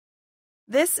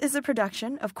This is a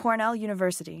production of Cornell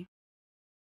University.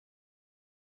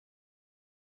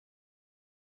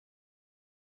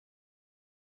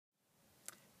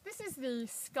 This is the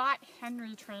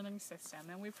Scott-Henry training system,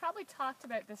 and we've probably talked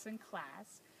about this in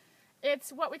class.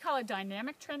 It's what we call a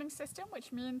dynamic training system,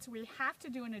 which means we have to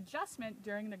do an adjustment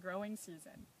during the growing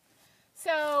season.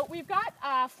 So we've got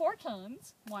 4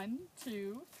 canes, 1,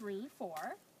 2, 3, 4.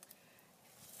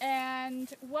 And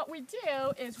what we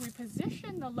do is we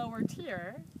position the lower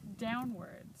tier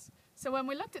downwards. So when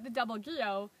we looked at the double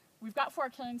guyot, we've got 4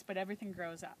 canes, but everything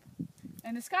grows up.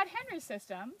 In the Scott-Henry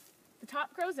system, the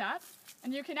top grows up,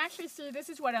 and you can actually see this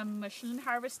is what a machine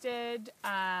harvested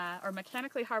or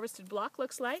mechanically harvested block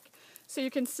looks like. So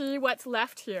you can see what's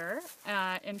left here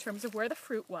in terms of where the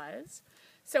fruit was.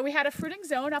 So we had a fruiting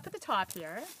zone up at the top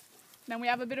here, then we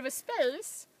have a bit of a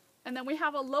space, and then we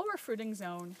have a lower fruiting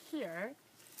zone here,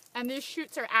 and these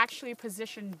shoots are actually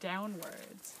positioned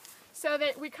downwards. So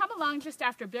that we come along just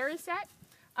after berry set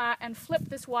and flip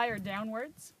this wire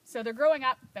downwards. So they're growing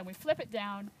up, then we flip it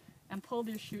down and pull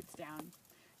these shoots down.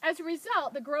 As a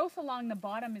result, the growth along the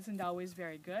bottom isn't always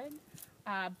very good,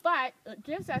 but it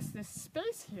gives us this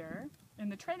space here in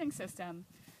the training system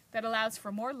that allows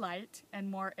for more light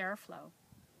and more airflow.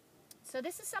 So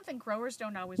this is something growers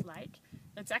don't always like.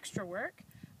 It's extra work,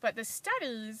 but the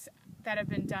studies that have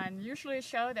been done usually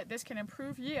show that this can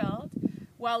improve yield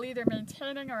while either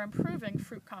maintaining or improving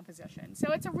fruit composition.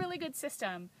 So it's a really good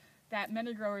system that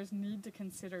many growers need to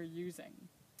consider using.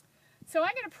 So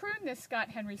I'm going to prune this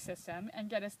Scott-Henry system and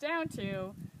get us down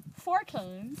to 4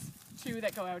 canes, 2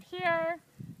 that go out here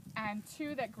and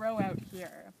 2 that grow out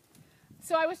here.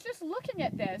 So I was just looking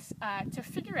at this to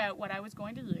figure out what I was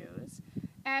going to use.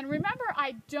 And remember,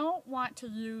 I don't want to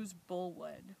use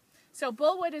bullwood. So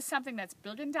bullwood is something that's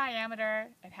big in diameter.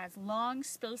 It has long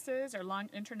spaces or long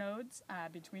internodes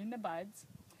between the buds.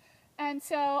 And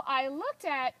so I looked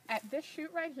at this shoot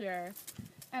right here,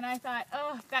 and I thought,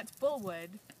 oh, that's bullwood.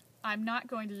 I'm not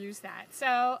going to use that.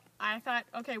 So I thought,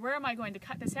 okay, where am I going to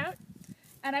cut this out?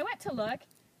 And I went to look,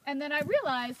 and then I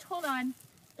realized, hold on,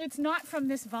 it's not from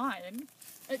this vine.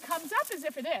 It comes up as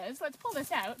if it is. Let's pull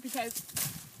this out because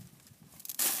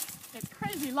it's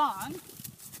crazy long.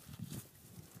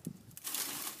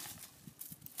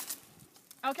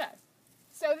 Okay,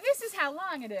 so this is how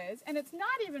long it is, and it's not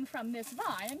even from this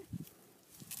vine,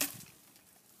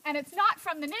 and it's not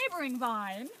from the neighboring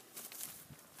vine.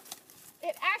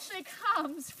 It actually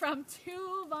comes from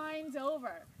 2 vines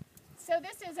over. So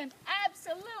this is an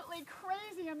absolutely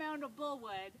crazy amount of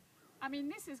bullwood. I mean,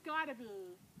 this has got to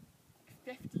be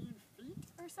 15 feet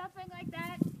or something like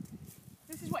that.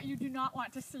 This is what you do not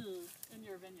want to see in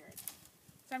your vineyard.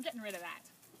 So I'm getting rid of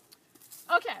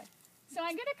that. Okay, so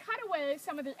I'm going to cut away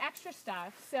some of the extra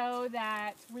stuff so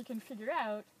that we can figure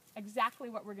out exactly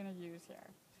what we're going to use here.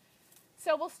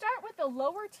 So we'll start with the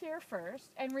lower tier first,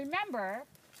 and remember,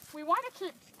 we want to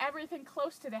keep everything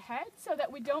close to the head so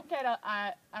that we don't get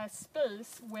a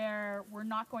space where we're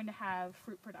not going to have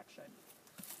fruit production.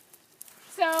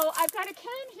 So I've got a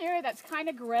cane here that's kind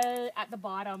of gray at the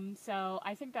bottom, so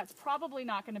I think that's probably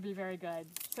not going to be very good.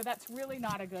 So that's really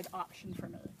not a good option for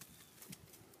me.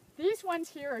 These ones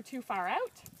here are too far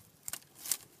out,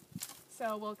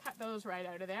 so we'll cut those right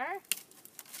out of there.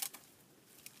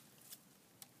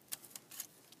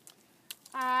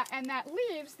 And that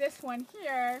leaves this one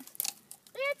here.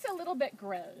 It's a little bit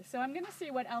gray, so I'm going to see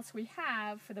what else we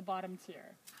have for the bottom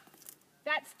tier.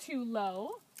 That's too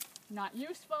low, not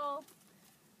useful.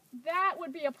 That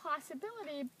would be a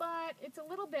possibility, but it's a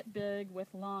little bit big with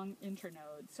long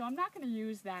internodes, so I'm not going to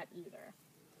use that either.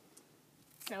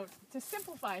 So to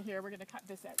simplify here, we're going to cut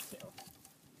this out too.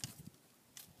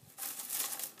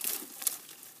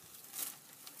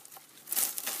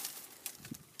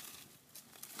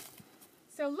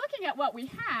 So looking at what we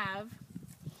have,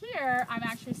 here I'm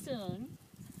actually seeing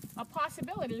a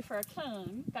possibility for a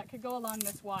cane that could go along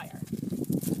this wire.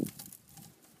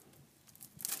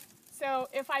 So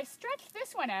if I stretch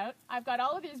this one out, I've got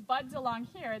all of these buds along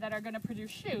here that are going to produce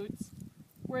shoots,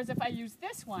 whereas if I use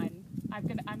this one, I'm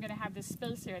going to have this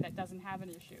space here that doesn't have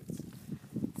any shoots.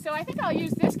 So I think I'll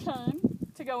use this cane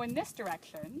to go in this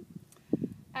direction,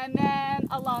 and then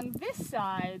along this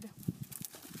side,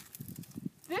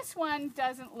 this one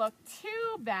doesn't look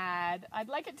too bad. I'd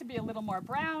like it to be a little more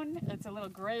brown. It's a little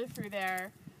gray through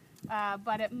there,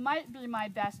 but it might be my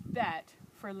best bet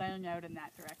for laying out in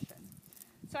that direction.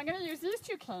 So I'm going to use these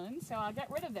 2 canes, so I'll get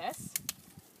rid of this.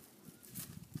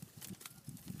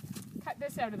 Cut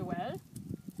this out of the way.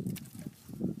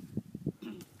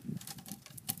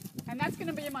 And that's going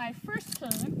to be my first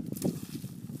cane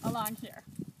along here.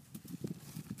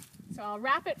 So So I'll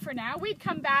wrap it for now. We'd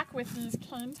come back with these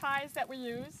cane ties that we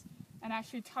use and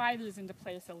actually tie these into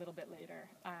place a little bit later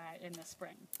in the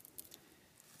spring.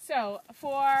 So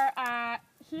for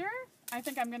here, I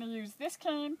think I'm going to use this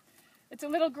cane. It's a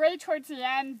little gray towards the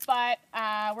end, but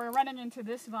we're running into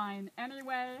this vine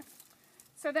anyway.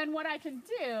 So then what I can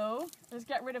do is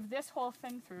get rid of this whole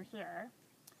thing through here,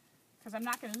 because I'm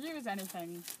not going to use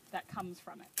anything that comes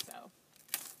from it. So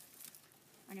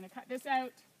I'm going to cut this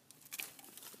out.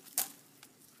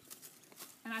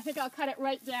 And I think I'll cut it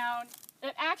right down.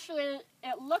 It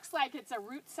looks like it's a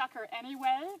root sucker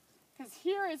anyway, because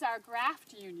here is our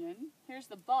graft union. Here's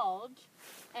the bulge,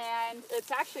 and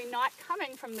it's actually not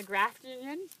coming from the graft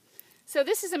union. So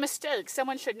this is a mistake.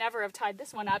 Someone should never have tied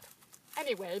this one up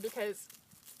anyway, because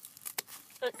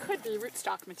it could be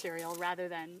rootstock material rather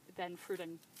than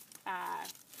fruiting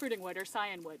wood or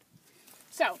scion wood.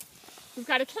 So we've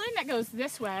got a cane that goes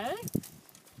this way.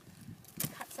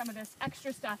 Cut some of this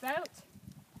extra stuff out.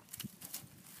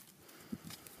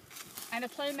 And a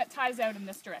cane that ties out in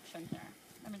this direction here.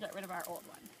 Let me get rid of our old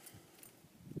one.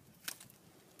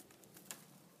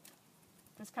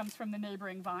 This comes from the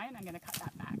neighboring vine. I'm going to cut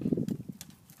that back.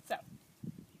 So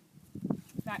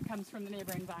that comes from the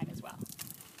neighboring vine as well.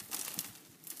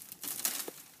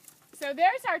 So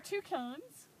there's our two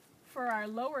canes for our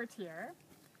lower tier.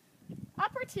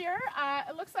 Upper tier,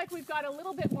 it looks like we've got a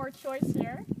little bit more choice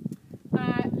here.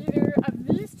 Either of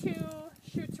these two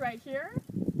shoots right here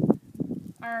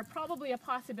are probably a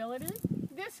possibility.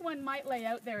 This one might lay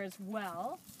out there as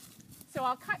well. So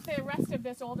I'll cut the rest of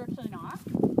this older cane off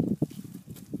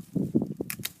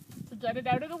to get it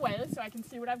out of the way so I can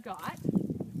see what I've got.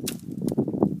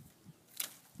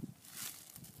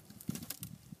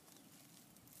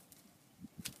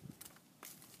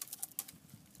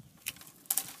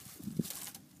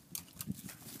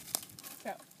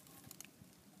 So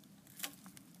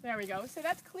there we go. So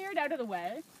that's cleared out of the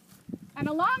way. And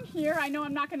along here, I know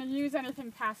I'm not going to use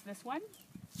anything past this one,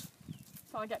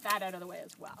 so I'll get that out of the way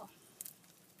as well.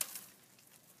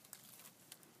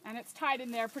 And it's tied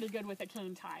in there pretty good with a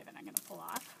cane tie that I'm going to pull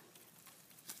off.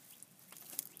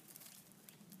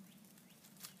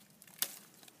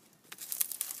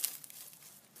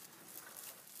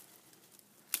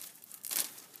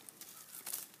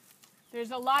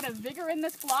 There's a lot of vigor in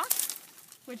this block,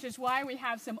 which is why we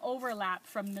have some overlap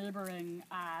from neighboring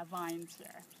vines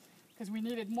here, because we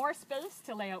needed more space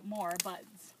to lay out more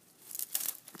buds.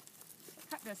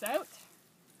 Cut this out.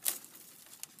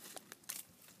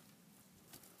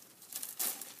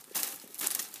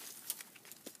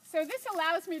 So this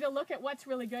allows me to look at what's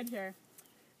really good here.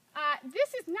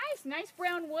 This is nice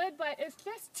brown wood, but it's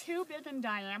just too big in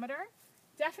diameter.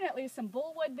 Definitely some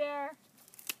bullwood there.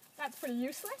 That's pretty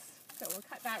useless, so we'll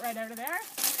cut that right out of there.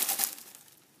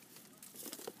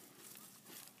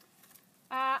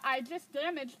 I just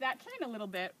damaged that cane a little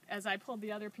bit as I pulled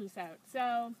the other piece out,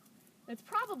 so it's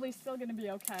probably still going to be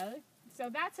okay. So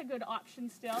that's a good option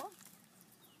still.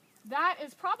 That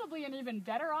is probably an even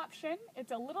better option.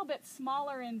 It's a little bit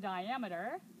smaller in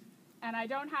diameter, and I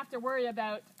don't have to worry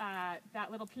about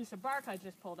that little piece of bark I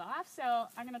just pulled off, so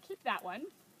I'm going to keep that one.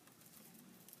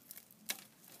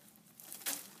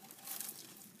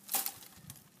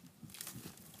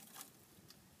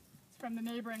 It's from the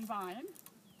neighboring vine,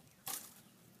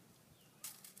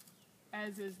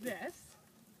 as is this.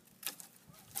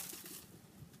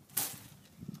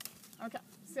 Okay,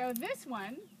 so this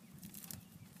one,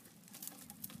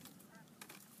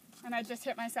 and I just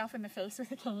hit myself in the face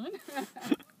with a cane.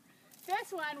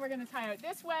 This one we're going to tie out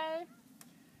this way,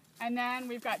 and then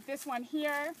we've got this one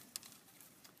here.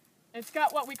 It's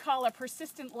got what we call a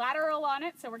persistent lateral on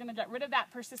it, so we're going to get rid of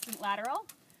that persistent lateral.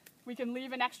 We can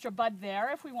leave an extra bud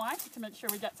there if we want to make sure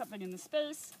we get something in the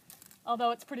space,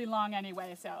 although it's pretty long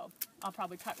anyway, so I'll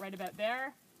probably cut right about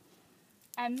there.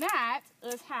 And that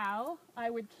is how I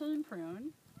would cane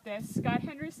prune this Scott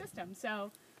Henry system.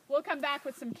 So we'll come back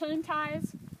with some cane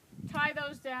ties, tie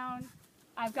those down.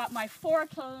 I've got my 4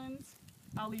 canes.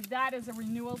 I'll leave that as a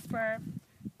renewal spur,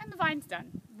 and the vine's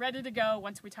done, ready to go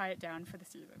once we tie it down for the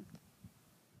season.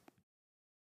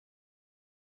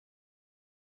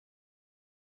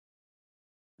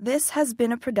 This has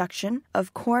been a production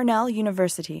of Cornell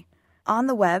University, on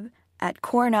the web at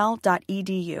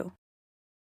cornell.edu.